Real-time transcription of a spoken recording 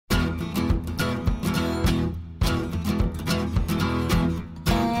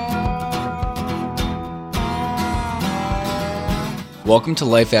Welcome to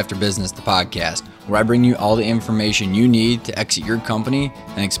Life After Business, the podcast, where I bring you all the information you need to exit your company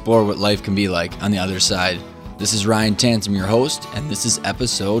and explore what life can be like on the other side. This is Ryan Tansom, your host, and this is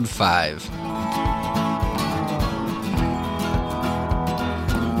episode 5.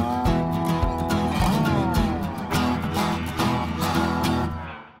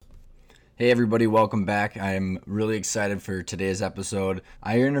 Hey everybody, welcome back. I'm really excited for today's episode.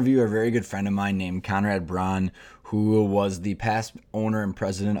 I interview a very good friend of mine named Conrad Braun, who was the past owner and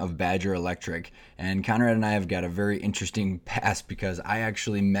president of Badger Electric. And Conrad and I have got a very interesting past because I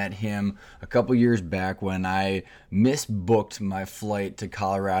actually met him a couple years back when I misbooked my flight to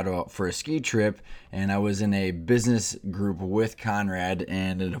Colorado for a ski trip, and I was in a business group with Conrad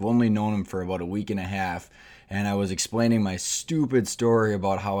and I've only known him for about a week and a half. And I was explaining my stupid story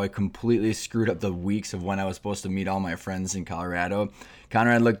about how I completely screwed up the weeks of when I was supposed to meet all my friends in Colorado.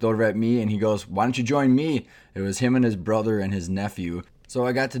 Conrad looked over at me and he goes, "Why don't you join me?" It was him and his brother and his nephew. So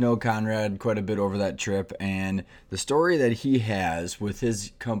I got to know Conrad quite a bit over that trip, and the story that he has with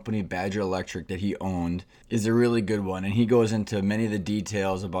his company Badger Electric that he owned is a really good one. And he goes into many of the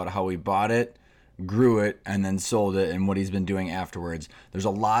details about how he bought it, grew it, and then sold it, and what he's been doing afterwards. There's a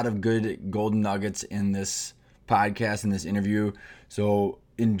lot of good golden nuggets in this podcast, in this interview, so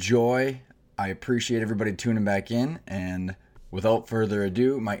enjoy. I appreciate everybody tuning back in, and without further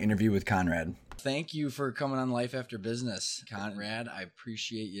ado, my interview with Conrad. Thank you for coming on Life After Business, Conrad. I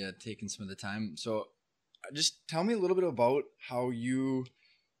appreciate you taking some of the time. So just tell me a little bit about how you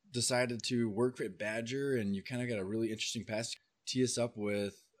decided to work at Badger, and you kind of got a really interesting past. Tee us up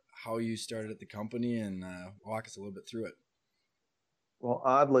with how you started at the company and walk us a little bit through it. Well,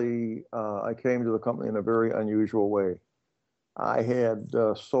 oddly, I came to the company in a very unusual way. I had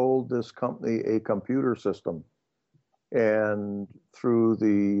sold this company a computer system, and through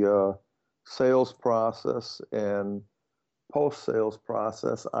the sales process and post-sales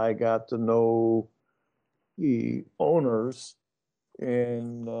process, I got to know the owners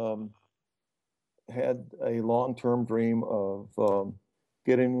and had a long-term dream of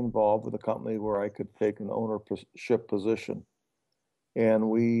getting involved with a company where I could take an ownership position. And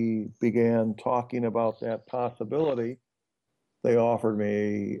we began talking about that possibility. They offered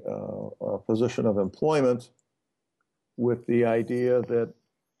me a position of employment with the idea that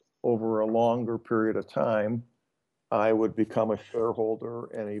over a longer period of time, I would become a shareholder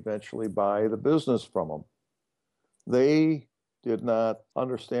and eventually buy the business from them. They did not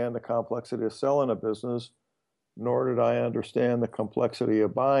understand the complexity of selling a business, nor did I understand the complexity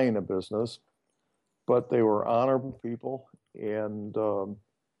of buying a business, but they were honorable people. And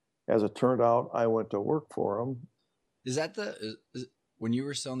as it turned out, I went to work for them. Is that when you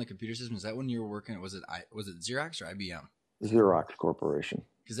were selling the computer system? Is that when you were working? Was it Xerox or IBM? Xerox Corporation.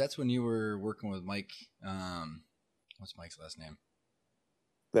 Because that's when you were working with Mike. What's Mike's last name?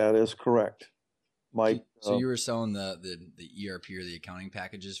 That is correct, Mike. So you were selling the ERP or the accounting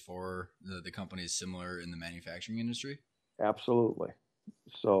packages for the companies similar in the manufacturing industry? Absolutely.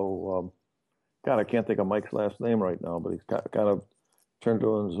 So. God, I can't think of Mike's last name right now, but he's kind of turned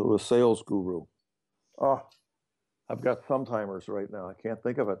into a sales guru. Oh, I've got some-timers right now. I can't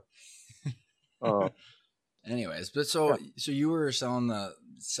think of it. Anyways, but so you were selling the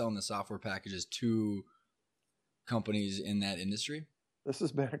software packages to companies in that industry? This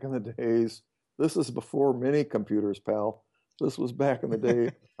is back in the days. This is before mini computers, pal. This was back in the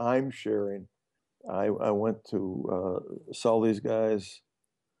day. I'm sharing. I went to sell these guys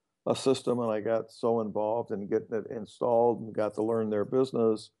a system, and I got so involved in getting it installed and got to learn their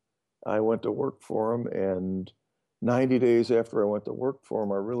business. I went to work for them, and 90 days after I went to work for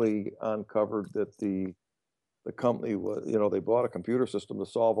them, I really uncovered that the company was, they bought a computer system to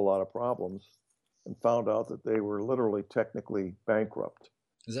solve a lot of problems, and found out that they were literally technically bankrupt.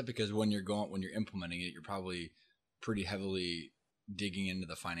 Is that because when you're implementing it, you're probably pretty heavily digging into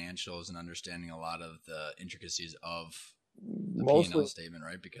the financials and understanding a lot of the intricacies of the P&L statement,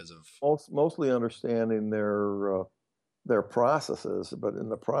 right? Because of mostly understanding their processes, but in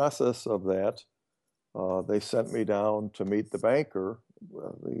the process of that, they sent me down to meet the banker.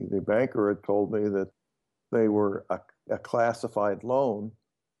 The banker had told me that they were a classified loan,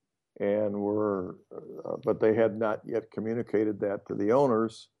 and but they had not yet communicated that to the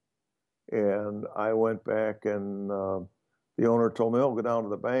owners. And I went back, and the owner told me, "Oh, go down to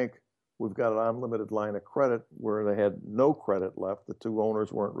the bank. We've got an unlimited line of credit," where they had no credit left. The two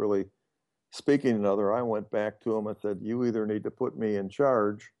owners weren't really speaking to each other. I went back to him and said, "You either need to put me in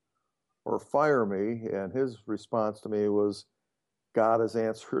charge or fire me." And his response to me was, "God has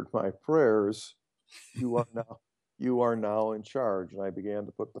answered my prayers. You you are now in charge. And I began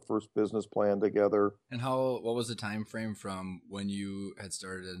to put the first business plan together. And what was the time frame from when you had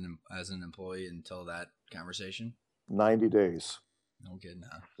started as an employee until that conversation? 90 days. No kidding,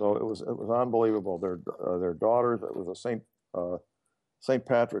 huh? So it was unbelievable. Their daughter, it was a St.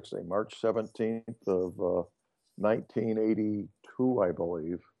 Patrick's Day, March 17th of 1982, I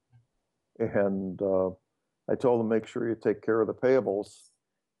believe. And I told them, make sure you take care of the payables.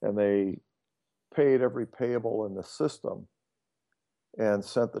 And they paid every payable in the system and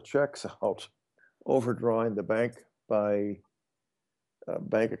sent the checks out, overdrawing the bank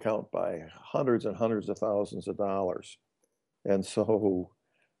account by hundreds and hundreds of thousands of dollars. And so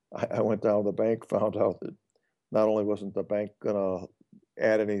I went down to the bank, found out that not only wasn't the bank going to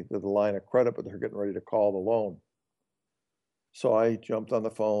add any to the line of credit, but they're getting ready to call the loan. So I jumped on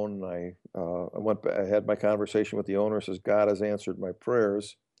the phone and I had my conversation with the owner. Says, God has answered my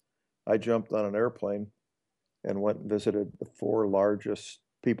prayers. I jumped on an airplane and went and visited the four largest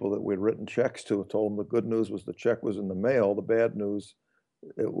people that we'd written checks to. Told them the good news was the check was in the mail. The bad news,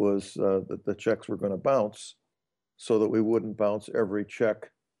 it was that the checks were going to bounce, so that we wouldn't bounce every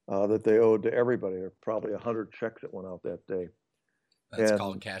check that they owed to everybody. There were probably 100 checks that went out that day. That's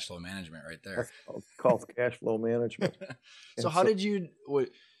called cash flow management right there. That's called cash flow management. So how did you?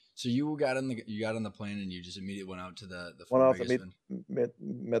 So you got on the plane and you just immediately went out to the went out to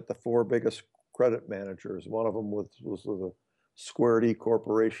met the four biggest credit managers. One of them was the Square D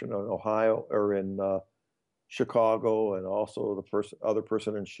Corporation in Ohio or in Chicago, and also the other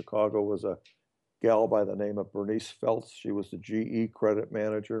person in Chicago was a gal by the name of Bernice Feltz. She was the GE credit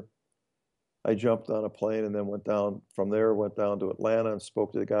manager. I jumped on a plane and then went down to Atlanta and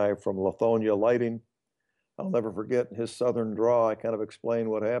spoke to the guy from Lithonia Lighting. I'll never forget his southern drawl. I kind of explained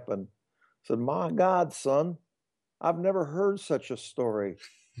what happened. I said, my God, son, I've never heard such a story,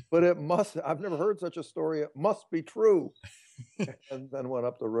 but I've never heard such a story. It must be true. And then went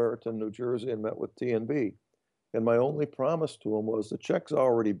up to Raritan, New Jersey and met with T&B. And my only promise to him was the check's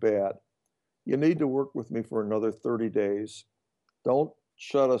already bad. You need to work with me for another 30 days. Don't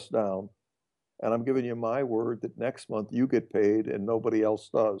shut us down. And I'm giving you my word that next month you get paid and nobody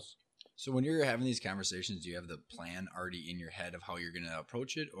else does. So when you're having these conversations, do you have the plan already in your head of how you're going to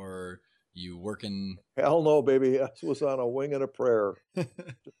approach it, or you working? Hell no, baby. I was on a wing and a prayer.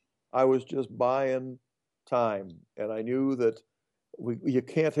 I was just buying time. And I knew that you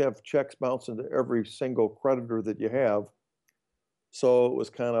can't have checks bouncing to every single creditor that you have. So it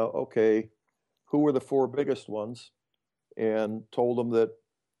was kind of, okay, who were the four biggest ones? And told them that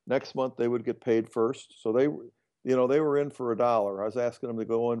next month they would get paid first. So they were in for $1. I was asking them to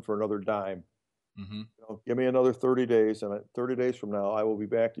go in for another dime. Mm-hmm. Give me another 30 days, and 30 days from now, I will be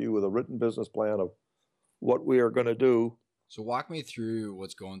back to you with a written business plan of what we are going to do. So walk me through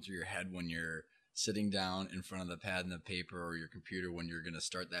what's going through your head when you're sitting down in front of the pad and the paper or your computer when you're going to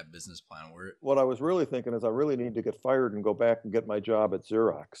start that business plan. What I was really thinking is I really need to get fired and go back and get my job at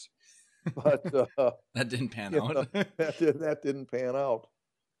Xerox. But that didn't pan out. That didn't pan out.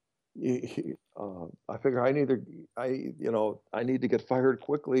 I figure I need to get fired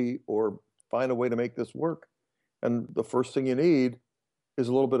quickly or find a way to make this work. And the first thing you need is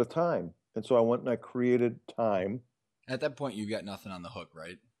a little bit of time. And so I went and I created time. At that point, you got nothing on the hook,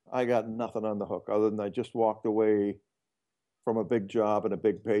 right? I got nothing on the hook other than I just walked away from a big job and a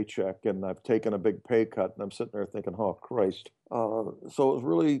big paycheck, and I've taken a big pay cut, and I'm sitting there thinking, oh, Christ. So it was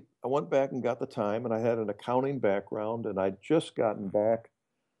really, I went back and got the time, and I had an accounting background, and I'd just gotten back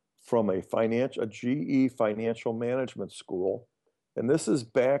from a GE financial management school. And this is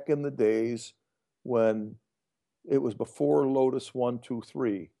back in the days when it was before Lotus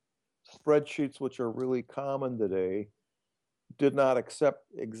 1-2-3. Spreadsheets, which are really common today, did not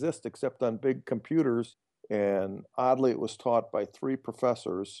exist except on big computers. And oddly, it was taught by three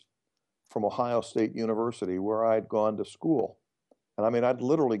professors from Ohio State University, where I'd gone to school. And I mean, I'd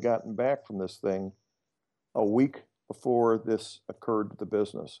literally gotten back from this thing a week before this occurred to the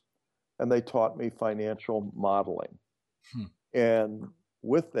business. And they taught me financial modeling. And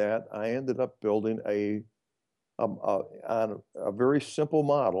with that, I ended up building on a very simple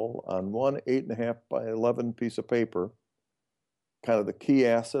model on one 8.5 by 11 piece of paper, kind of the key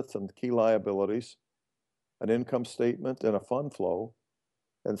assets and the key liabilities, an income statement and a fund flow,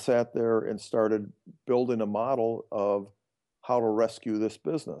 and sat there and started building a model of how to rescue this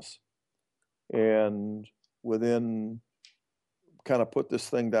business. And within, kind of put this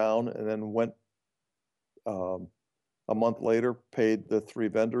thing down, and then went a month later, paid the three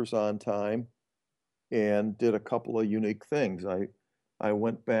vendors on time, and did a couple of unique things. I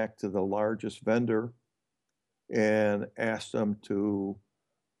went back to the largest vendor and asked them to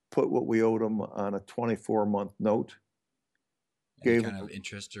put what we owed them on a 24-month note. Any kind of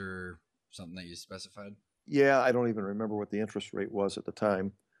interest or something that you specified? Yeah, I don't even remember what the interest rate was at the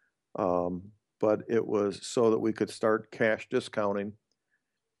time. But it was so that we could start cash discounting.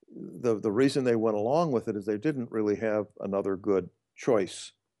 The reason they went along with it is they didn't really have another good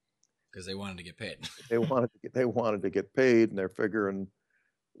choice. Because they wanted to get paid. They wanted to get paid, and they're figuring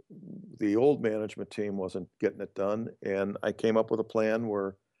the old management team wasn't getting it done. And I came up with a plan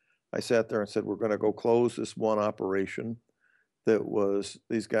where I sat there and said, we're going to go close this one operation that was,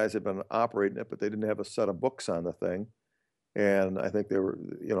 these guys had been operating it, but they didn't have a set of books on the thing. And I think they were,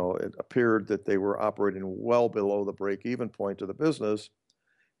 it appeared that they were operating well below the break-even point of the business.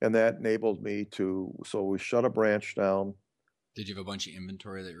 And that enabled me so we shut a branch down. Did you have a bunch of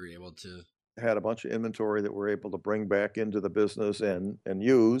inventory that you were able to? Had a bunch of inventory that we're able to bring back into the business and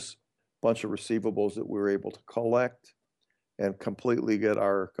use, a bunch of receivables that we were able to collect and completely get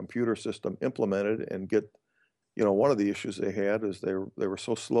our computer system implemented and get, one of the issues they had is they were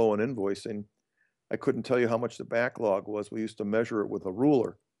so slow in invoicing. I couldn't tell you how much the backlog was. We used to measure it with a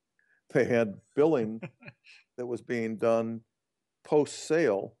ruler. They had billing that was being done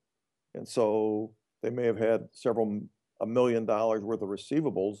post-sale, and so they may have had $1 million worth of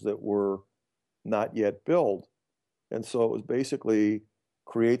receivables that were not yet billed. And so it was basically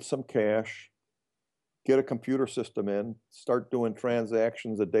create some cash, get a computer system in, start doing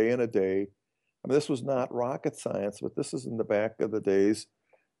transactions a day in a day. I mean, this was not rocket science, but this is in the back of the days.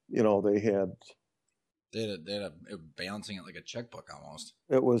 They had balancing it like a checkbook almost.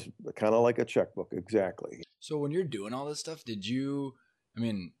 It was kind of like a checkbook, exactly. So when you're doing all this stuff,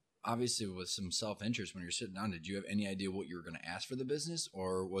 obviously with some self-interest when you're sitting down, did you have any idea what you were going to ask for the business?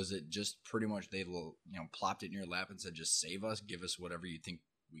 Or was it just pretty much they plopped it in your lap and said, just save us, give us whatever you think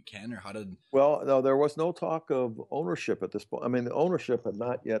we can? Or how did... Well, no, there was no talk of ownership at this point. I mean, the ownership had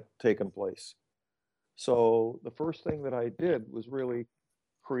not yet taken place. So the first thing that I did was really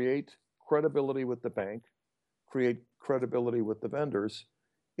create credibility with the bank, create credibility with the vendors,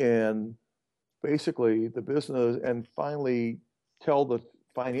 and basically the business, and finally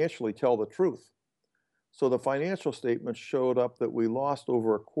financially tell the truth. So the financial statements showed up that we lost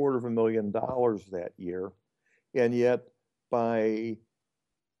over $250,000 that year. And yet by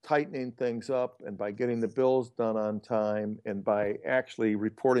tightening things up and by getting the bills done on time and by actually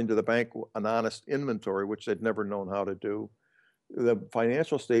reporting to the bank an honest inventory, which they'd never known how to do, the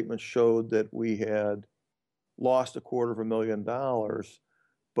financial statements showed that we had lost $250,000,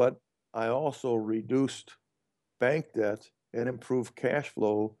 but I also reduced bank debt and improved cash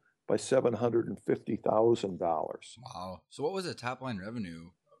flow by $750,000. Wow. So what was the top line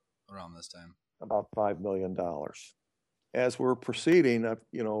revenue around this time? About $5 million. As we're proceeding,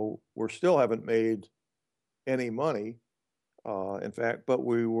 we still haven't made any money, in fact, but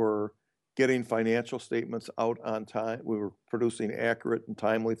we were getting financial statements out on time. We were producing accurate and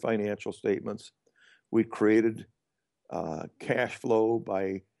timely financial statements. We created cash flow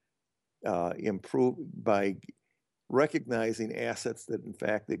by recognizing assets that in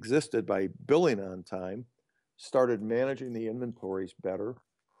fact existed by billing on time, started managing the inventories better,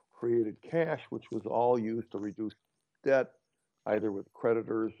 created cash, which was all used to reduce debt, either with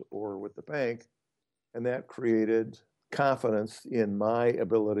creditors or with the bank. And that created confidence in my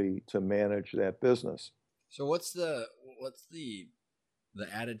ability to manage that business. So what's the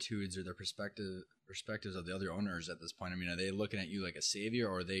attitudes or the perspectives of the other owners at this point? I mean, are they looking at you like a savior,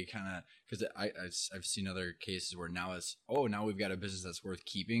 or are they kind of, because I've seen other cases where now now we've got a business that's worth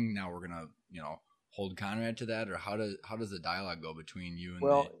keeping. Now we're gonna hold Conrad to that, or how does the dialogue go between you and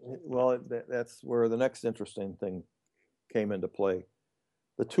that's where the next interesting thing came into play.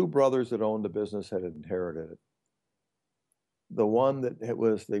 The two brothers that owned the business had inherited it. The one that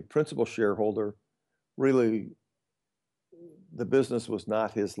was the principal shareholder, really, the business was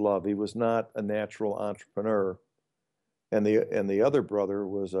not his love. He was not a natural entrepreneur. And the other brother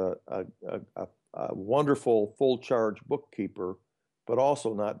was a wonderful full charge bookkeeper, but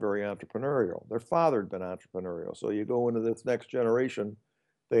also not very entrepreneurial. Their father had been entrepreneurial. So you go into this next generation,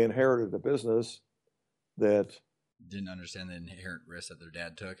 they inherited a business that didn't understand the inherent risk that their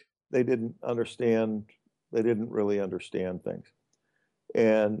dad took. They didn't really understand things.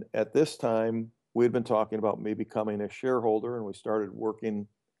 And at this time, we'd been talking about me becoming a shareholder, and we started working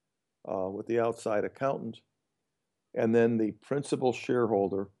with the outside accountant. And then the principal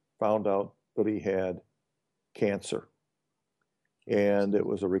shareholder found out that he had cancer. And it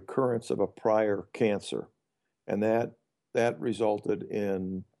was a recurrence of a prior cancer. And that resulted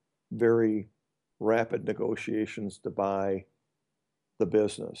in very rapid negotiations to buy the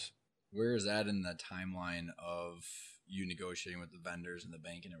business. Where is that in the timeline of you negotiating with the vendors and the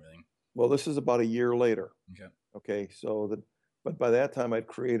bank and everything? Well, this is about a year later. Okay. Okay, but by that time I'd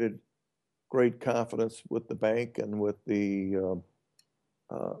created great confidence with the bank and with the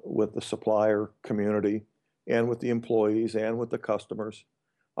supplier community and with the employees and with the customers.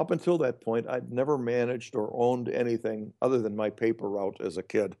 Up until that point, I'd never managed or owned anything other than my paper route as a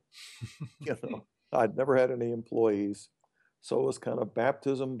kid. You know, I'd never had any employees, so it was kind of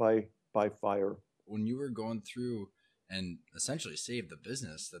baptism by fire. When you were going through and essentially saved the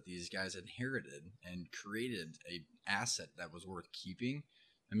business that these guys inherited and created a asset that was worth keeping,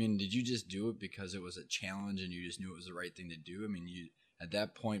 I mean, did you just do it because it was a challenge and you just knew it was the right thing to do? I mean, you at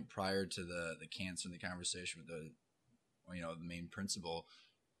that point prior to the cancer and the conversation with the main principal,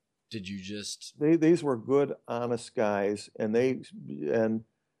 did you just These were good, honest guys, and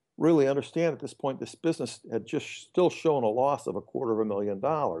really understand at this point this business had just still shown a loss of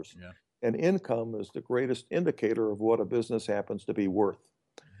 $250,000. yeah. And income is the greatest indicator of what a business happens to be worth.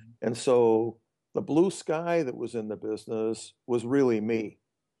 Mm-hmm. And so the blue sky that was in the business was really me.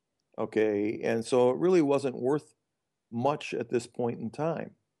 Okay. And so it really wasn't worth much at this point in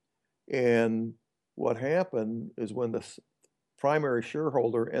time. And what happened is when the primary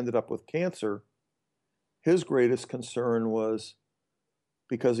shareholder ended up with cancer, his greatest concern was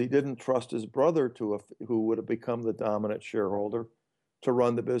because he didn't trust his brother who would have become the dominant shareholder to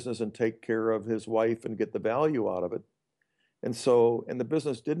run the business and take care of his wife and get the value out of it. And the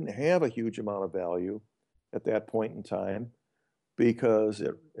business didn't have a huge amount of value at that point in time because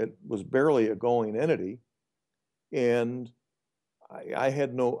it was barely a going entity. And I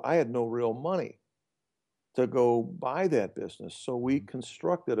had no real money to go buy that business. So we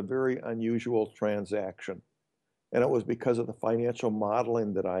constructed a very unusual transaction. And it was because of the financial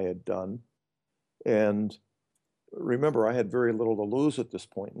modeling that I had done. And remember, I had very little to lose at this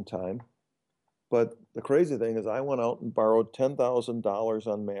point in time. But the crazy thing is I went out and borrowed $10,000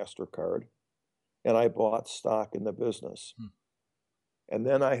 on MasterCard and I bought stock in the business. And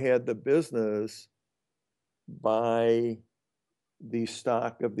then I had the business buy the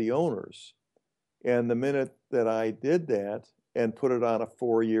stock of the owners. And the minute that I did that and put it on a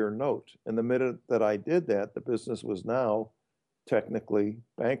 4-year note, and the minute that I did that, the business was now technically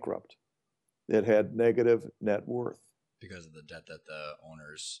bankrupt. It had negative net worth. Because of the debt that the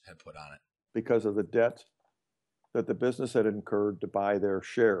owners had put on it. Because of the debt that the business had incurred to buy their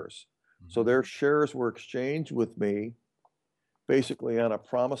shares. Mm-hmm. So their shares were exchanged with me basically on a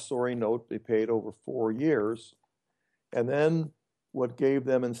promissory note they paid over 4 years. And then what gave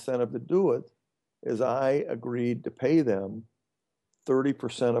them incentive to do it is I agreed to pay them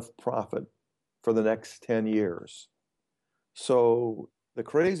 30% of profit for the next 10 years. So the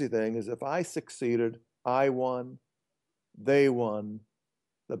crazy thing is if I succeeded, I won, they won,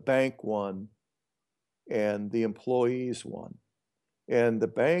 the bank won, and the employees won. And the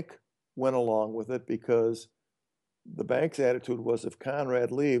bank went along with it because the bank's attitude was if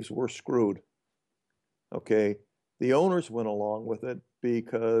Conrad leaves, we're screwed. Okay. The owners went along with it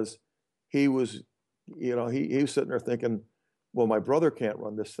because he was sitting there thinking, well, my brother can't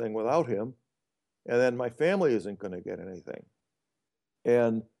run this thing without him. And then my family isn't going to get anything.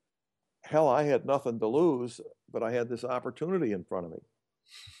 And hell, I had nothing to lose, but I had this opportunity in front of me.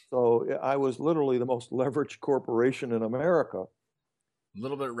 So I was literally the most leveraged corporation in America. A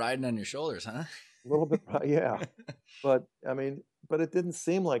little bit riding on your shoulders, huh? A little bit, yeah. But it didn't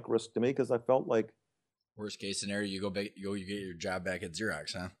seem like risk to me because I felt like worst case scenario, you get your job back at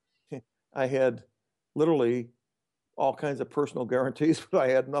Xerox, huh? I had literally all kinds of personal guarantees, but I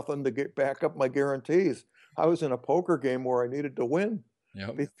had nothing to get back up my guarantees. I was in a poker game where I needed to win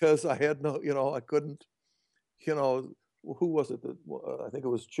because I had I couldn't, who was it? I think it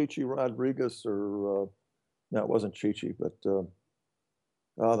was Chichi Rodriguez no, it wasn't Chichi, but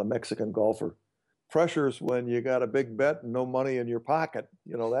the Mexican golfer. Pressure's when you got a big bet and no money in your pocket.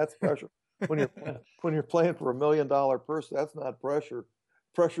 That's pressure. When you're playing for $1 million purse, that's not pressure.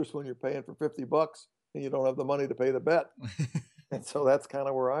 Pressure's when you're paying for $50 and you don't have the money to pay the bet. And so that's kind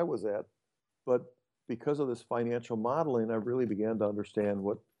of where I was at. But because of this financial modeling, I really began to understand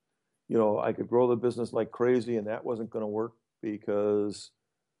what, I could grow the business like crazy, and that wasn't going to work because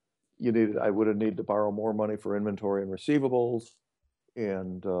I would have needed to borrow more money for inventory and receivables.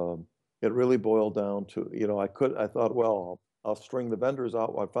 And it really boiled down to, I thought, well, I'll string the vendors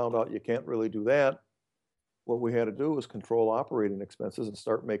out. I found out you can't really do that. What we had to do was control operating expenses and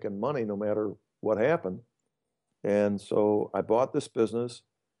start making money no matter what happened. And so I bought this business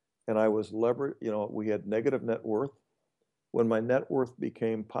and I was leveraged, we had negative net worth. When my net worth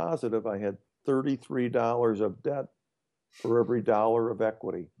became positive, I had $33 of debt for every dollar of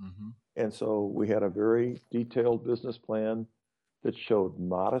equity. Mm-hmm. And so we had a very detailed business plan that showed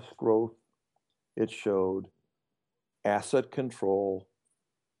modest growth. It showed asset control.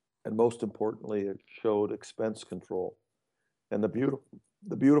 And most importantly, it showed expense control. And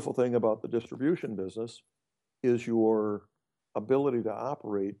the beautiful thing about the distribution business is your ability to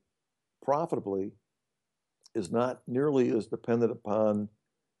operate profitably is not nearly as dependent upon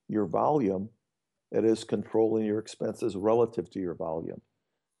your volume. It is controlling your expenses relative to your volume.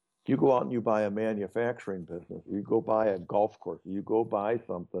 If you go out and you buy a manufacturing business, you go buy a golf course, you go buy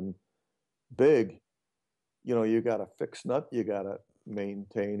something big, you got a fixed nut you got to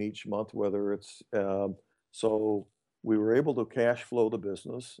maintain each month, whether it's, so we were able to cash flow the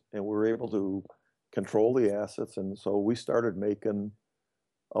business and we were able to control the assets. And so we started making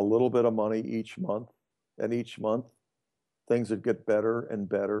a little bit of money each month. And each month, things would get better and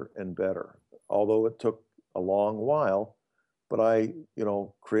better and better, although it took a long while. But I,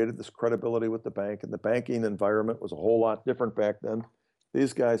 created this credibility with the bank, and the banking environment was a whole lot different back then.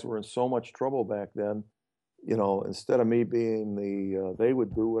 These guys were in so much trouble back then. Instead of me being they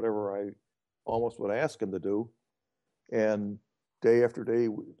would do whatever I almost would ask them to do. And day after day,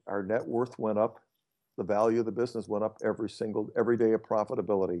 our net worth went up. The value of the business went up every day of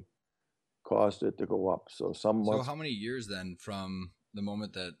profitability caused it to go up. So some So months. how many years then from the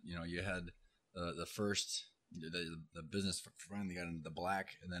moment that you had the first the business finally got into the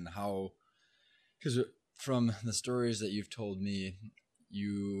black, and then how? Because from the stories that you've told me,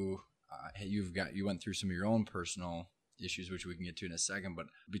 you went through some of your own personal issues, which we can get to in a second. But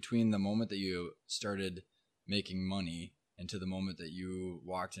between the moment that you started making money and to the moment that you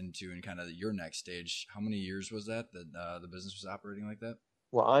walked into and kind of your next stage, how many years was that the business was operating like that?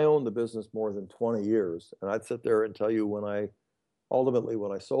 Well, I owned the business more than 20 years, and I'd sit there and tell you ultimately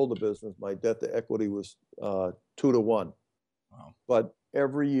when I sold the business, my debt to equity was 2 to 1. Wow. But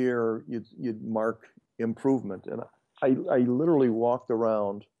every year you'd mark improvement, and I literally walked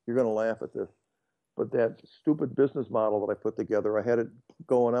around. You're going to laugh at this, but that stupid business model that I put together, I had it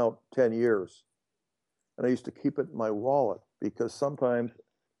going out 10 years, and I used to keep it in my wallet because sometimes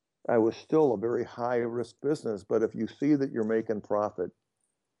I was still a very high risk business. But if you see that you're making profit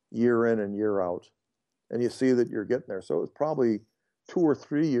year in and year out, and you see that you're getting there. So it was probably 2 or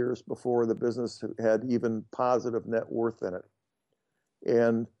 3 years before the business had even positive net worth in it.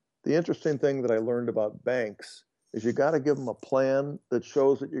 And the interesting thing that I learned about banks is you got to give them a plan that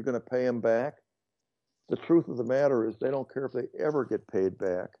shows that you're going to pay them back. The truth of the matter is they don't care if they ever get paid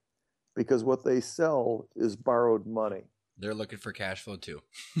back because what they sell is borrowed money. They're looking for cash flow too.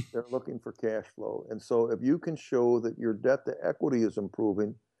 They're looking for cash flow. And so if you can show that your debt to equity is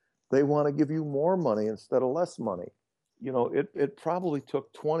improving, they want to give you more money instead of less money. It probably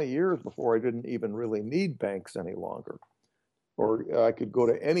took 20 years before I didn't even really need banks any longer. Or I could go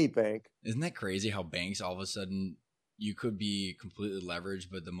to any bank. Isn't that crazy how banks all of a sudden you could be completely leveraged,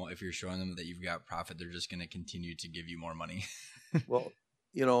 but if you're showing them that you've got profit, they're just going to continue to give you more money. Well,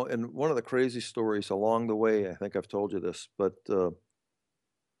 and one of the crazy stories along the way, I think I've told you this, but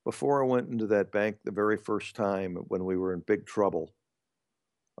before I went into that bank the very first time when we were in big trouble,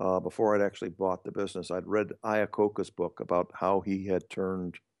 before I'd actually bought the business, I'd read Iacocca's book about how he had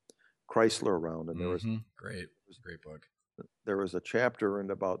turned Chrysler around. And great. It was a great book. There was a chapter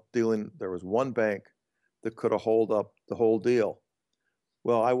about there was one bank that could have held up the whole deal.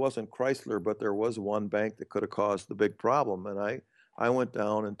 Well, I wasn't Chrysler, but there was one bank that could have caused the big problem. And I went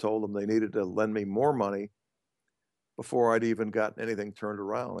down and told them they needed to lend me more money before I'd even gotten anything turned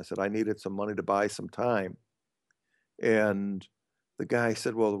around. I said, I needed some money to buy some time. And the guy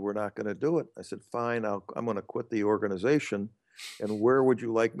said, well, we're not going to do it. I said, fine, I'm going to quit the organization. And where would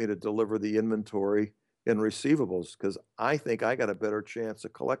you like me to deliver the inventory and receivables? Because I think I got a better chance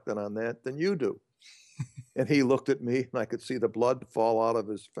of collecting on that than you do. And he looked at me and I could see the blood fall out of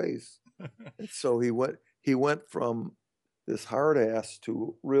his face. And so he went from this hard ass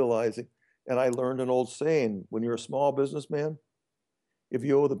to realizing, and I learned an old saying, when you're a small businessman, if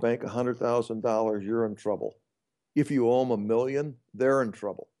you owe the bank $100,000, you're in trouble. If you owe them $1 million, they're in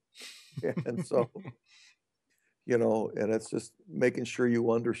trouble. And so, and it's just making sure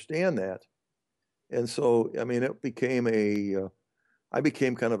you understand that. And so, I mean, I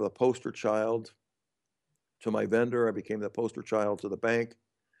became kind of a poster child to my vendor. I became the poster child to the bank.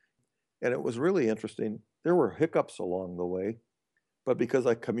 And it was really interesting. There were hiccups along the way, but because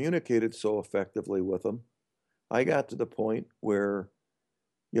I communicated so effectively with them, I got to the point where,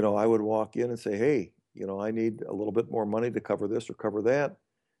 I would walk in and say, hey, I need a little bit more money to cover this or cover that.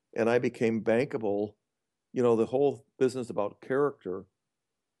 And I became bankable. The whole business about character,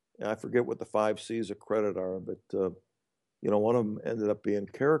 and I forget what the 5 C's of credit are, but One of them ended up being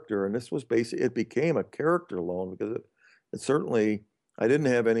character, and this was basically, it became a character loan because it certainly, I didn't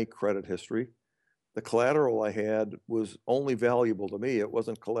have any credit history. The collateral I had was only valuable to me. It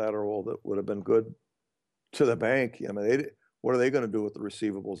wasn't collateral that would have been good to the bank. I mean, what are they going to do with the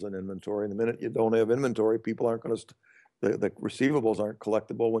receivables and inventory? And the minute you don't have inventory, people aren't going to, the receivables aren't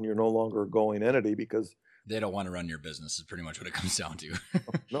collectible when you're no longer a going entity because they don't want to run your business is pretty much what it comes down to.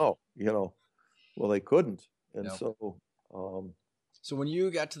 No, well, they couldn't. And Yep. so when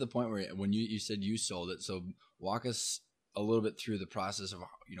you got to the point where when you said you sold it, so walk us a little bit through the process of,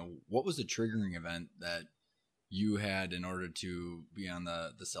 what was the triggering event that you had in order to be on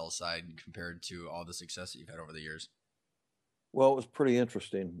the sell side compared to all the success that you've had over the years? well, it was pretty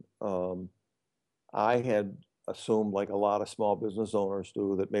interesting. I had assumed, like a lot of small business owners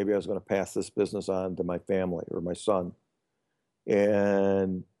do, that maybe I was going to pass this business on to my family or my son.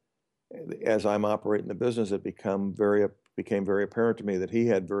 And as I'm operating the business, it became very apparent to me that he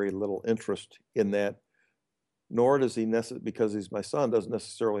had very little interest in that. Nor does he because he's my son, doesn't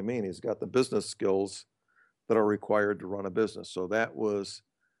necessarily mean he's got the business skills that are required to run a business. So that was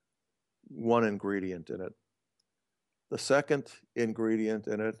one ingredient in it. The second ingredient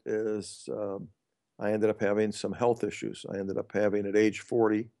in it is I ended up having some health issues. I ended up having at age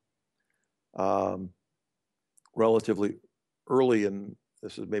 40, relatively early in,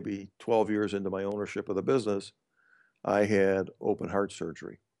 this is maybe 12 years into my ownership of the business, I had open heart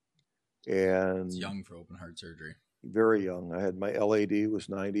surgery. And it's young for open heart surgery. Very young. I had my LAD was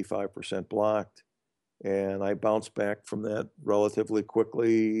 95% blocked, and I bounced back from that relatively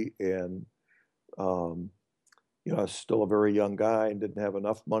quickly. And I was still a very young guy and didn't have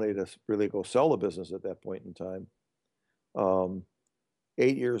enough money to really go sell the business at that point in time.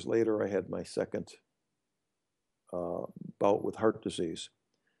 8 years later, I had my second bout with heart disease.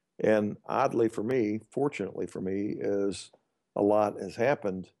 And oddly for me, fortunately for me, is a lot has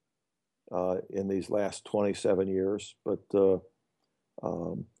happened in these last 27 years. But,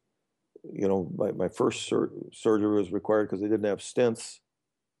 my first surgery was required because they didn't have stents.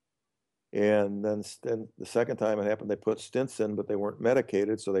 And then the second time it happened, they put stents in, but they weren't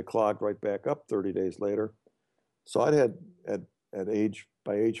medicated, so they clogged right back up 30 days later. So I'd had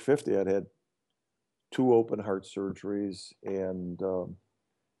by age 50, I'd had 2 open heart surgeries, and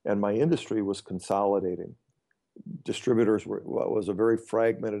my industry was consolidating. Distributors was a very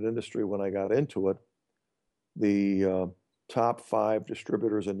fragmented industry when I got into it. The top 5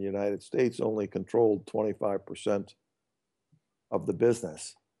 distributors in the United States only controlled 25% of the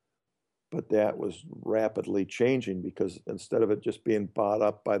business. But that was rapidly changing because instead of it just being bought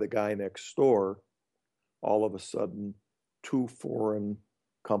up by the guy next door, all of a sudden 2 foreign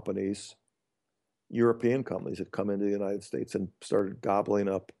companies, European companies, had come into the United States and started gobbling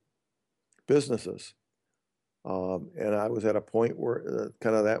up businesses. And I was at a point where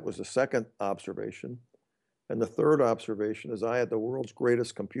kind of that was the second observation. And the third observation is I had the world's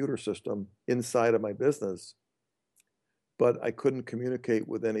greatest computer system inside of my business, but I couldn't communicate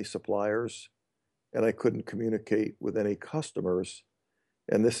with any suppliers and I couldn't communicate with any customers.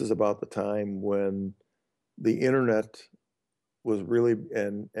 And this is about the time when the internet was really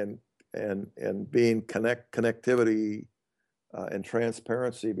and being connectivity and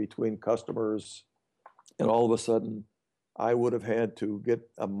transparency between customers. And all of a sudden, I would have had to get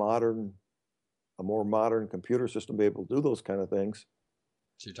a more modern computer system to be able to do those kind of things.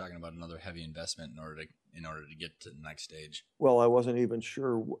 So you're talking about another heavy investment in order to get to the next stage. Well, I wasn't even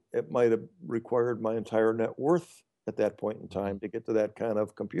sure it might have required my entire net worth at that point in time to get to that kind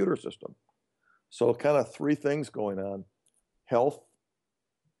of computer system. So kind of 3 things going on. Health,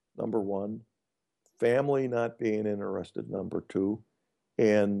 number 1, family not being interested, number 2,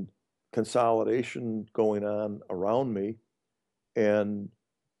 and consolidation going on around me. And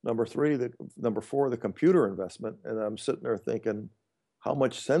number 4, the computer investment. And I'm sitting there thinking, how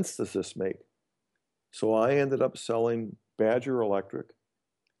much sense does this make? So I ended up selling Badger Electric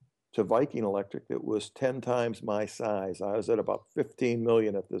to Viking Electric that was 10 times my size. I was at about 15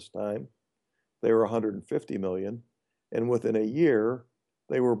 million at this time. They were 150 million. And within a year,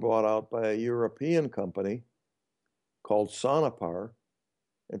 they were bought out by a European company called Sonepar.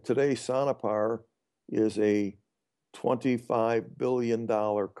 And today, Sonepar is a $25 billion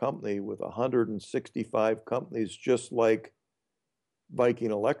company with 165 companies, just like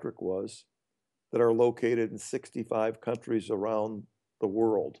Viking Electric was, that are located in 65 countries around the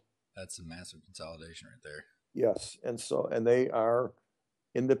world. That's a massive consolidation right there. Yes, and they are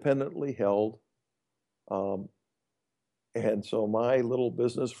independently held. And so my little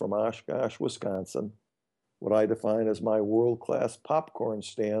business from Oshkosh, Wisconsin, what I define as my world-class popcorn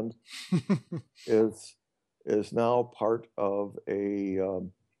stand, is is now part of a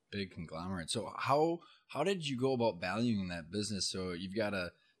Big conglomerate. So how did you go about valuing that business? So you've got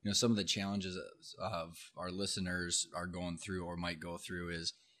to, some of the challenges of our listeners are going through or might go through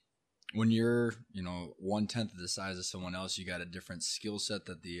is when you're, 1/10 of the size of someone else, you got a different skill set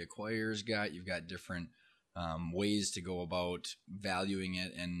that the acquirers got. You've got different ways to go about valuing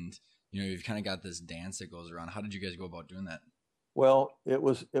it, and you've kind of got this dance that goes around. How did you guys go about doing that? well, it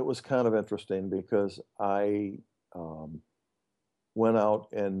was kind of interesting because I um, went out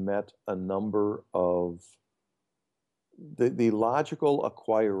and met a number of the logical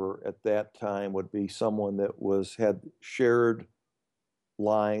acquirer at that time would be someone that had shared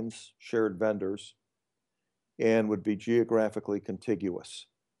lines, shared vendors, and would be geographically contiguous.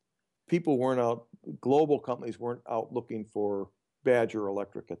 People weren't out, global companies weren't out looking for Badger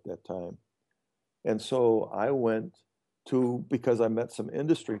Electric at that time. And so I went because I met some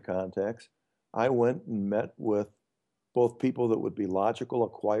industry contacts, I went and met with both people that would be logical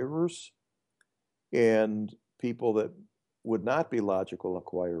acquirers and people that would not be logical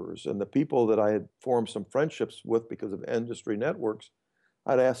acquirers. And the people that I had formed some friendships with because of industry networks,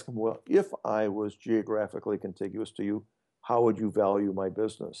 I'd ask them, well, if I was geographically contiguous to you, how would you value my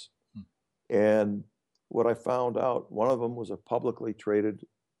business? And what I found out, one of them was a publicly traded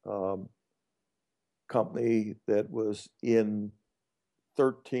um, company that was in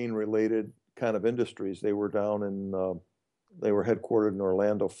 13 related kind of industries. They were headquartered in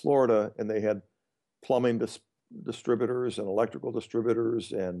Orlando, Florida, and they had plumbing distributors and electrical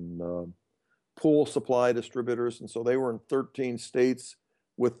distributors and pool supply distributors. And so they were in 13 states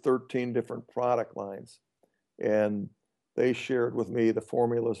with 13 different product lines. And they shared with me the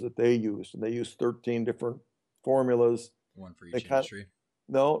formulas that they used. And they used 13 different formulas. One for each industry?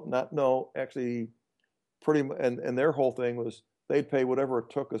 No, actually, and their whole thing was they'd pay whatever it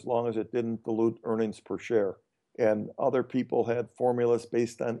took as long as it didn't dilute earnings per share. And other people had formulas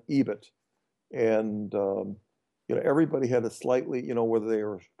based on EBIT. And everybody had a slightly, whether they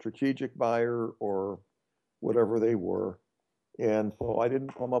were a strategic buyer or whatever they were. And so I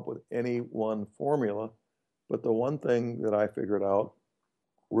didn't come up with any one formula, but the one thing that I figured out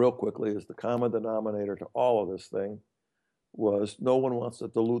real quickly is the common denominator to all of this thing was no one wants to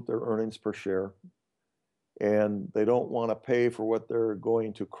dilute their earnings per share, and they don't want to pay for what they're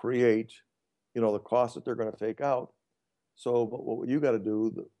going to create, the cost that they're going to take out. So, but what you got to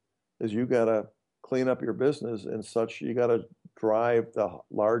do is you got to clean up your business and such. You got to drive the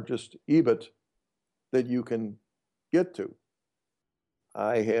largest EBIT that you can get to.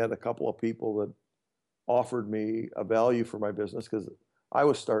 I had a couple of people that offered me a value for my business because I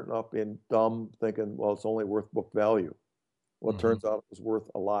was starting up in dumb thinking, well, it's only worth book value. Well, it turns out it was worth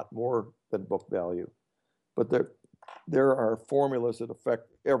a lot more than book value. But there are formulas that affect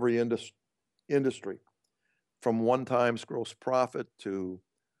every industry, from 1 times gross profit to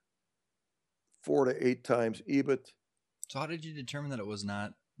 4 to 8 times EBIT. So how did you determine that it was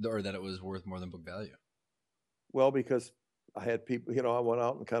not, or that it was worth more than book value? Well, because I had people, I went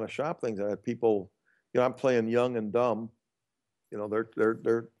out and kind of shop things. I had people, I'm playing young and dumb. They're,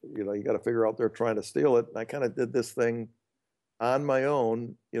 you got to figure out they're trying to steal it. And I kind of did this thing on my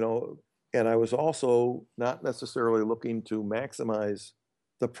own, and I was also not necessarily looking to maximize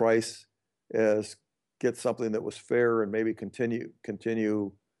the price as get something that was fair and maybe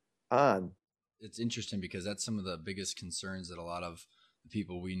continue on. It's interesting because that's some of the biggest concerns that a lot of the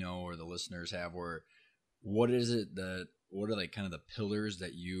people we know or the listeners have, where what are like kind of the pillars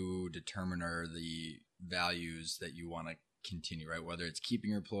that you determine are the values that you want to continue, right? Whether it's keeping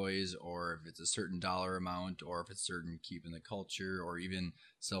your employees, or if it's a certain dollar amount, or if it's certain keeping the culture, or even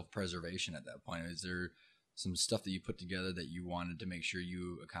self-preservation at that point. Is there some stuff that you put together that you wanted to make sure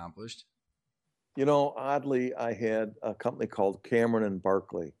you accomplished? Oddly, I had a company called Cameron and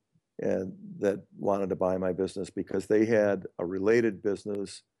Barkley, and that wanted to buy my business because they had a related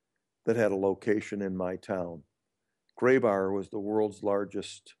business that had a location in my town. Graybar was the world's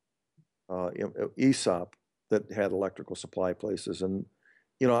largest ESOP that had electrical supply places. And,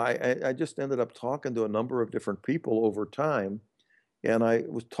 I just ended up talking to a number of different people over time. And I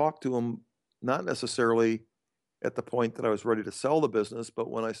was talked to them not necessarily at the point that I was ready to sell the business,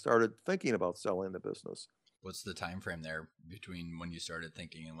 but when I started thinking about selling the business. What's the time frame there between when you started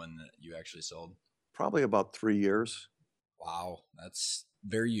thinking and when you actually sold? Probably about 3 years. Wow, that's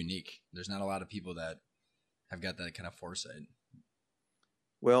very unique. There's not a lot of people that have got that kind of foresight.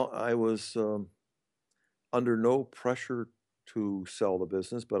 Well, I was under no pressure to sell the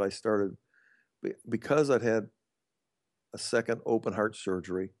business, but I started because I'd had a second open heart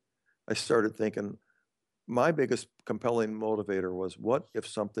surgery. I started thinking my biggest compelling motivator was what if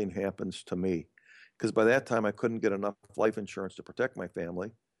something happens to me? because by that time I couldn't get enough life insurance to protect my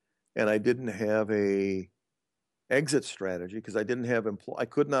family, and I didn't have a exit strategy because I didn't have I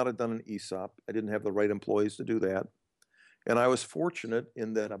could not have done an ESOP. I didn't have the right employees to do that. And I was fortunate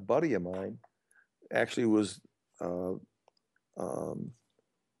in that a buddy of mine actually was uh, um,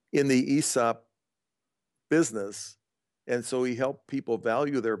 in the ESOP business. And so he helped people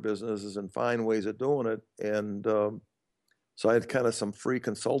value their businesses and find ways of doing it. And so I had kind of some free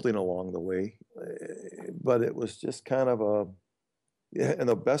consulting along the way. But it was just kind of yeah, and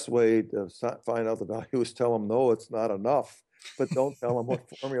the best way to find out the value is tell them, no, it's not enough, but don't tell them what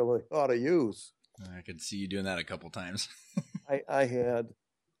formula they ought to use. I could see you doing that a couple times. I had,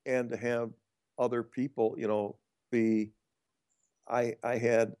 and to have other people, be, I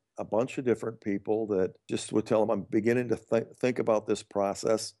had a bunch of different people that just would tell them, I'm beginning to think about this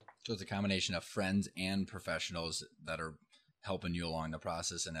process. So it's a combination of friends and professionals that are helping you along the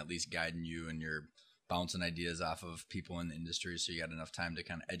process and at least guiding you, and you're bouncing ideas off of people in the industry, so you got enough time to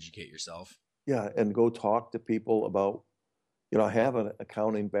kind of educate yourself. Yeah, and go talk to people about, I have an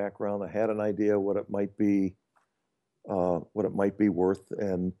accounting background. I had an idea what it might be worth,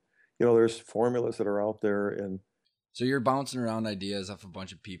 and there's formulas that are out there, and so you're bouncing around ideas off a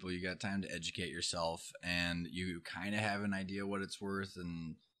bunch of people. You got time to educate yourself, and you kind of have an idea what it's worth,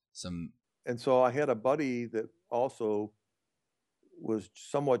 and some. And so I had a buddy that also was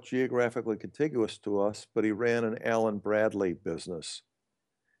somewhat geographically contiguous to us, but he ran an Allen Bradley business,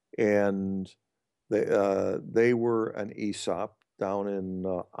 and they were an ESOP down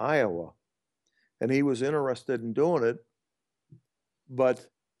in Iowa, and he was interested in doing it, but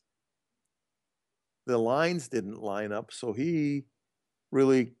the lines didn't line up. So he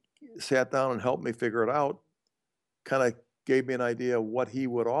really sat down and helped me figure it out, kind of gave me an idea of what he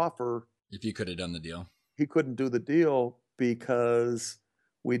would offer. If you could have done the deal. He couldn't do the deal because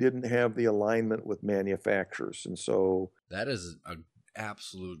we didn't have the alignment with manufacturers. And so that is an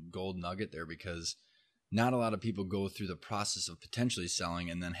absolute gold nugget there, because not a lot of people go through the process of potentially selling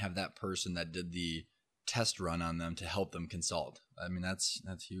and then have that person that did the test run on them to help them consult. I mean, that's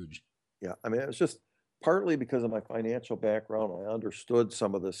huge. Yeah. I mean, it was just partly because of my financial background. I understood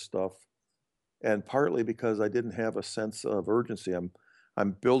some of this stuff, and partly because I didn't have a sense of urgency.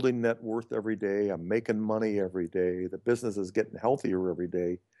 I'm building net worth every day. I'm making money every day. The business is getting healthier every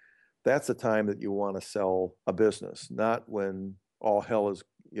day. That's the time that you want to sell a business, not when all hell is,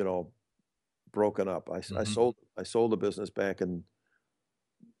 broken up. I sold a business back in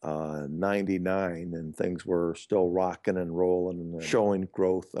 99, and things were still rocking and rolling and showing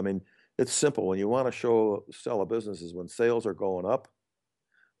growth. I mean, it's simple. When you want to sell a business is when sales are going up,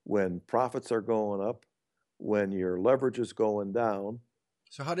 when profits are going up, when your leverage is going down.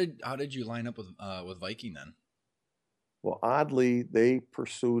 So how did you line up with Viking then? Well, oddly, they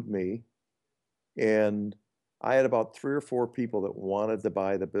pursued me, and I had about 3 or 4 people that wanted to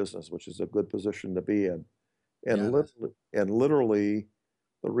buy the business, which is a good position to be in. And literally,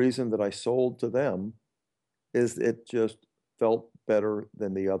 the reason that I sold to them is it just felt better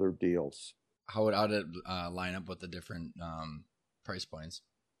than the other deals. How did it line up with the different price points?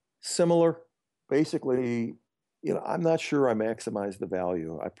 Similar. Basically, I'm not sure I maximized the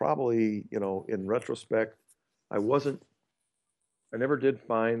value. I probably, in retrospect, I never did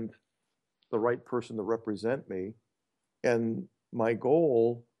find the right person to represent me. And my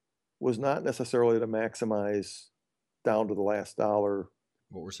goal was not necessarily to maximize down to the last dollar.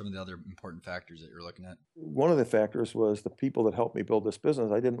 What were some of the other important factors that you were looking at? One of the factors was the people that helped me build this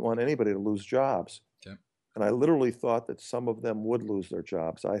business. I didn't want anybody to lose jobs. Okay. And I literally thought that some of them would lose their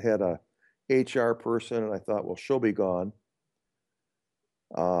jobs. I had a HR person, and I thought, well, she'll be gone.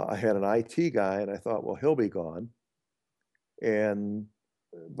 I had an IT guy, and I thought, well, he'll be gone.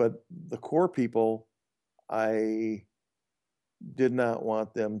 But the core people, I did not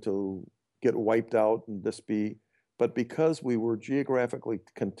want them to get wiped out and but because we were geographically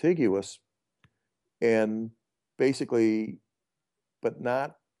contiguous and basically, but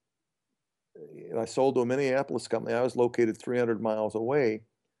not, I sold to a Minneapolis company. I was located 300 miles away.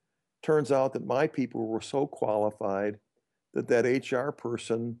 Turns out that my people were so qualified that HR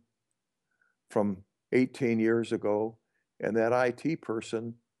person from 18 years ago and that IT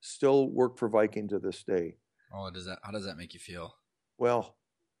person still work for Viking to this day. Oh, how does that make you feel? Well,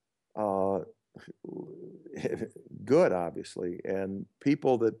 good, obviously. And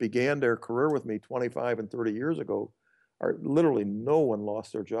people that began their career with me 25 and 30 years ago are literally, no one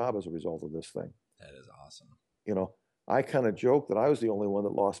lost their job as a result of this thing. That is awesome. I kind of joked that I was the only one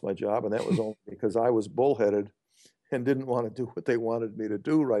that lost my job, and that was only because I was bullheaded and didn't want to do what they wanted me to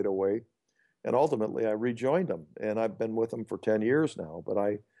do right away. And ultimately, I rejoined them, and I've been with them for 10 years now. But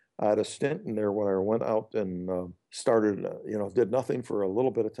I had a stint in there when I went out and started, did nothing for a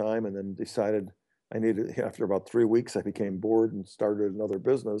little bit of time and then decided I needed, after about 3 weeks, I became bored and started another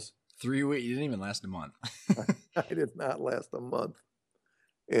business. 3 weeks? You didn't even last a month. I did not last a month,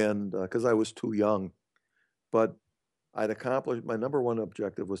 and because I was too young. But I'd accomplished my number one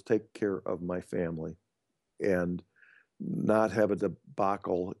objective was take care of my family and not have a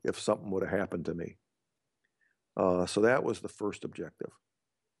debacle if something would have happened to me. So that was the first objective.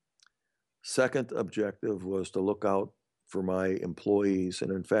 Second objective was to look out for my employees.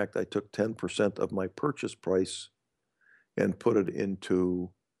 And in fact, I took 10% of my purchase price and put it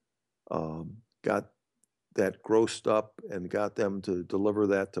into, got that grossed up and got them to deliver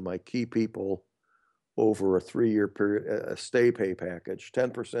that to my key people over a 3-year period, a stay pay package.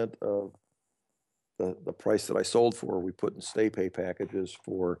 10% of the price that I sold for, we put in stay pay packages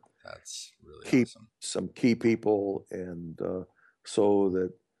for That's really keep awesome. some key people, and so that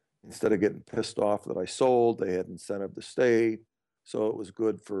instead of getting pissed off that I sold, they had incentive to stay. So it was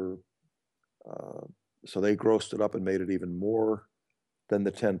good for. So they grossed it up and made it even more than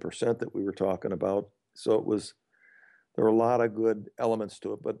the 10% that we were talking about. So it was there were a lot of good elements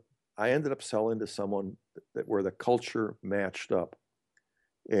to it, but I ended up selling to someone that where the culture matched up,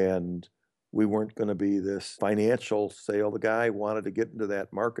 and we weren't going to be this financial sale. The guy wanted to get into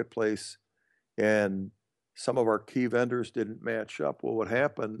that marketplace, and some of our key vendors didn't match up. Well, what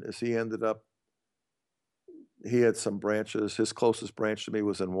happened is he had some branches. His closest branch to me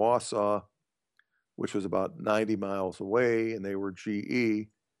was in Wausau, which was about 90 miles away, and they were GE.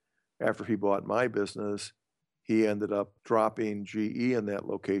 After he bought my business, he ended up dropping GE in that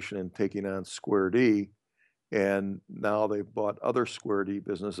location and taking on Square D. And now they've bought other Square D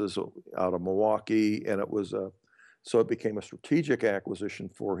businesses out of Milwaukee, and so it became a strategic acquisition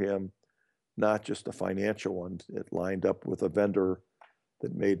for him, not just a financial one. It lined up with a vendor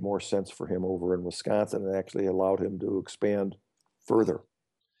that made more sense for him over in Wisconsin and actually allowed him to expand further.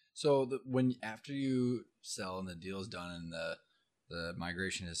 So when after you sell and the deal is done and the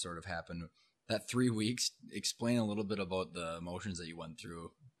migration has sort of happened, that 3 weeks, explain a little bit about the emotions that you went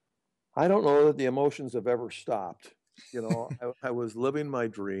through. I don't know that the emotions have ever stopped. I was living my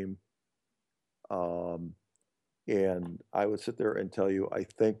dream. And I would sit there and tell you, I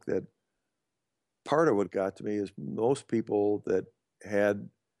think that part of what got to me is most people that had,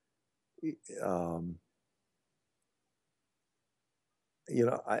 um,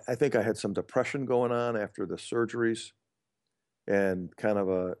 I think I had some depression going on after the surgeries and kind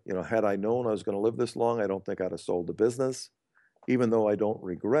of had I known I was going to live this long, I don't think I'd have sold the business, even though I don't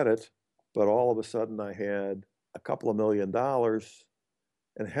regret it. But all of a sudden I had a couple of $1 million.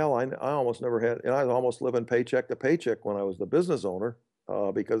 And hell, I almost never had, and I was almost living paycheck to paycheck when I was the business owner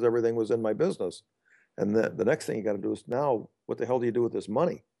because everything was in my business. And the next thing you got to do is now, what the hell do you do with this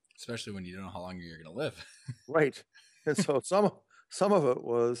money? Especially when you don't know how long you're going to live. Right. And so some of it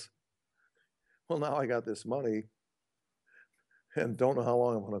was, well, now I got this money and don't know how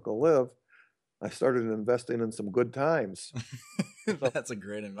long I'm going to go live. I started investing in some good times. That's a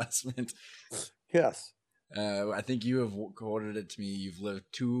great investment. Yes. I think you have quoted it to me. You've lived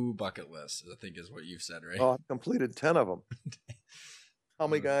 2 bucket lists, I think is what you've said, right? Oh, I've completed 10 of them. How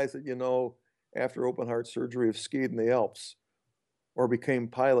many guys that after open heart surgery have skied in the Alps or became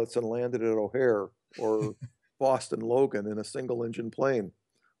pilots and landed at O'Hare or Boston Logan in a single engine plane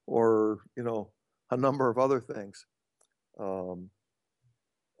or, a number of other things.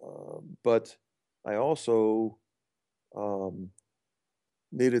 But I also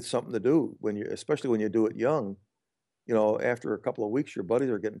needed something to do especially when you do it young. After a couple of weeks, your buddies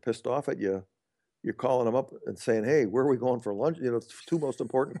are getting pissed off at you. You're calling them up and saying, "Hey, where are we going for lunch?" The 2 most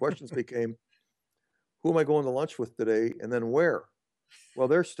important questions became, "Who am I going to lunch with today?" And then where? Well,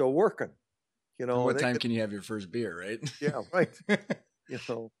 they're still working. And what time can you have your first beer, right? Yeah, right.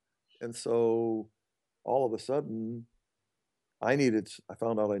 And so all of a sudden, I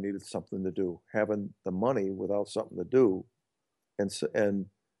found out I needed something to do. Having the money without something to do, and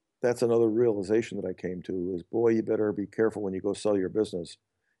that's another realization that I came to is, boy, you better be careful when you go sell your business,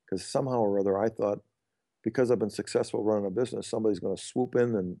 because somehow or other I thought because I've been successful running a business, somebody's going to swoop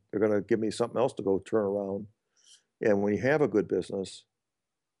in and they're going to give me something else to go turn around. And when you have a good business,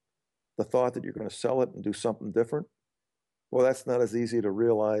 the thought that you're going to sell it and do something different, well, that's not as easy to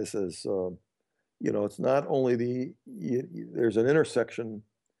realize as, it's not only there's an intersection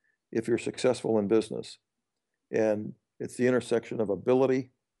if you're successful in business, and it's the intersection of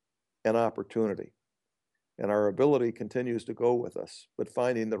ability and opportunity. And our ability continues to go with us, but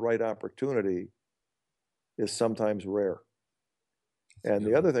finding the right opportunity is sometimes rare. And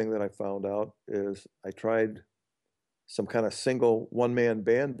the other thing that I found out is I tried some kind of single one-man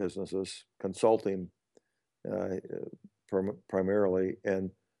band businesses, consulting uh, primarily. And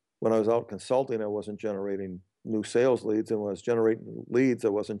when I was out consulting, I wasn't generating new sales leads, and when I was generating leads, I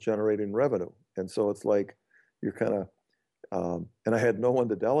wasn't generating revenue. And so it's like you're kind of, and I had no one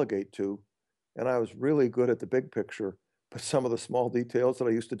to delegate to, and I was really good at the big picture, but some of the small details that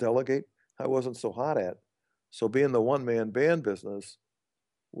I used to delegate, I wasn't so hot at. So being the one-man band business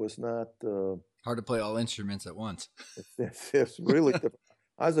was not hard to play all instruments at once. it's really difficult.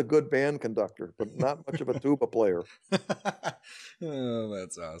 I was a good band conductor, but not much of a tuba player. Oh,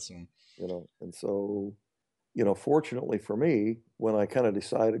 that's awesome. And so, fortunately for me, when I kind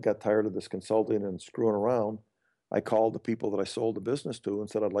of got tired of this consulting and screwing around, I called the people that I sold the business to and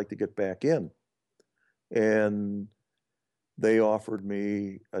said I'd like to get back in. And they offered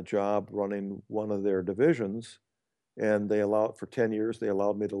me a job running one of their divisions. And for 10 years, they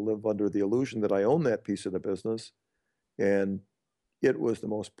allowed me to live under the illusion that I owned that piece of the business. And it was the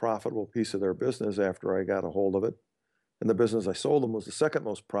most profitable piece of their business after I got a hold of it. And the business I sold them was the second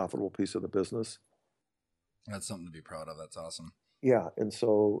most profitable piece of the business. That's something to be proud of. That's awesome. Yeah. And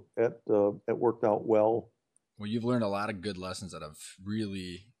so it worked out well. Well, you've learned a lot of good lessons that have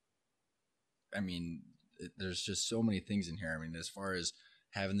really, there's just so many things in here. As far as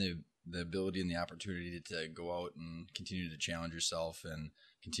having the ability and the opportunity to go out and continue to challenge yourself and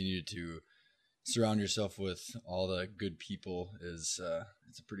continue to surround yourself with all the good people it's a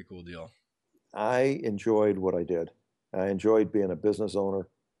pretty cool deal. I enjoyed what I did. I enjoyed being a business owner.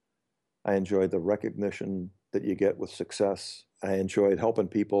 I enjoyed the recognition that you get with success. I enjoyed helping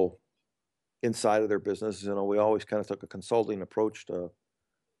people inside of their business. We always kind of took a consulting approach to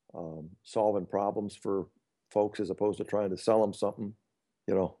solving problems for folks as opposed to trying to sell them something.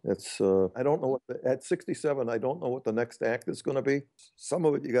 I don't know at 67, I don't know what the next act is going to be. Some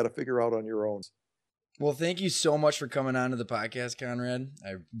of it you got to figure out on your own. Well, thank you so much for coming on to the podcast, Conrad.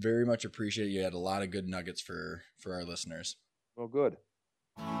 I very much appreciate it. You had a lot of good nuggets for our listeners. Well, good.